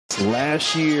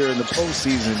last year in the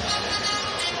postseason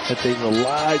that they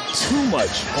relied too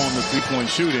much on the three-point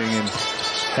shooting and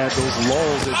had those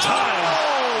lulls at times.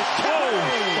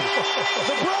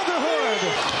 The brotherhood.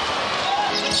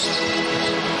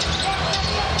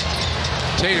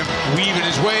 Tatum weaving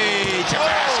his way to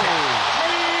basket.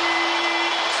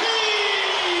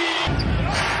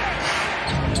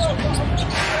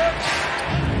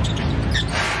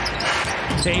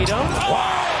 Tatum.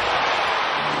 Wow.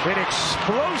 An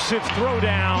explosive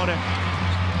throwdown.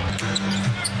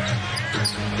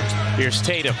 Here's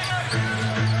Tatum.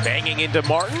 Banging into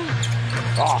Martin.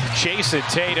 Oh, Jayson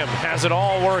Tatum has it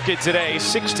all working today.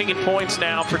 16 points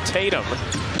now for Tatum.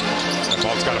 The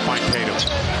ball's got to find Tatum.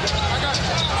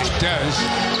 It does.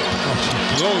 Oh, she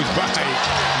blows by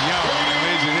Young and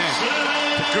lays it in.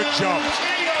 It's a good jump.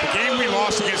 The game we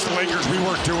lost against the Lakers, we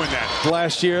weren't doing that.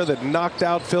 Last year that knocked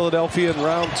out Philadelphia in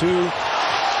round 2.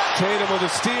 Tatum with a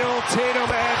steal. Tatum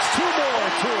adds 2 more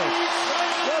to it.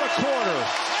 What a quarter.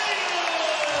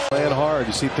 Playing hard.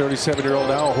 You see 37-year-old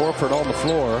Al Horford on the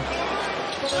floor.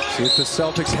 See if the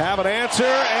Celtics have an answer,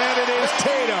 and it is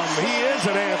Tatum. He is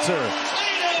an answer.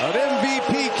 An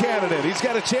MVP candidate. He's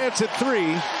got a chance at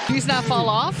 3. He's not fall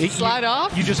off, slide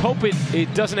off. You just hope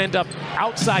it doesn't end up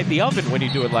outside the oven when you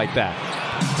do it like that.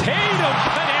 Tatum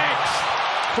connects,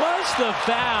 plus the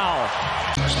foul.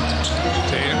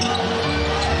 Tatum.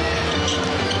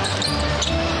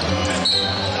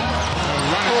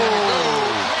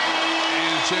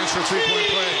 And a chance for 3-point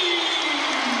play.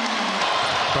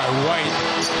 By White.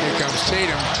 Here comes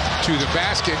Tatum to the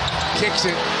basket. Kicks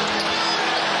it.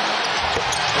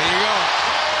 There you go.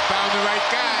 Found the right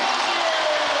guy.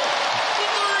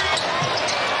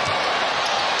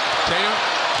 Tatum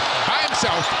by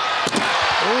himself.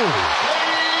 Ooh.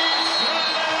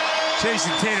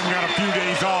 Jayson Tatum got a few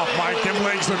days off, Mike. Them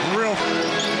legs look real.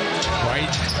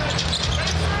 White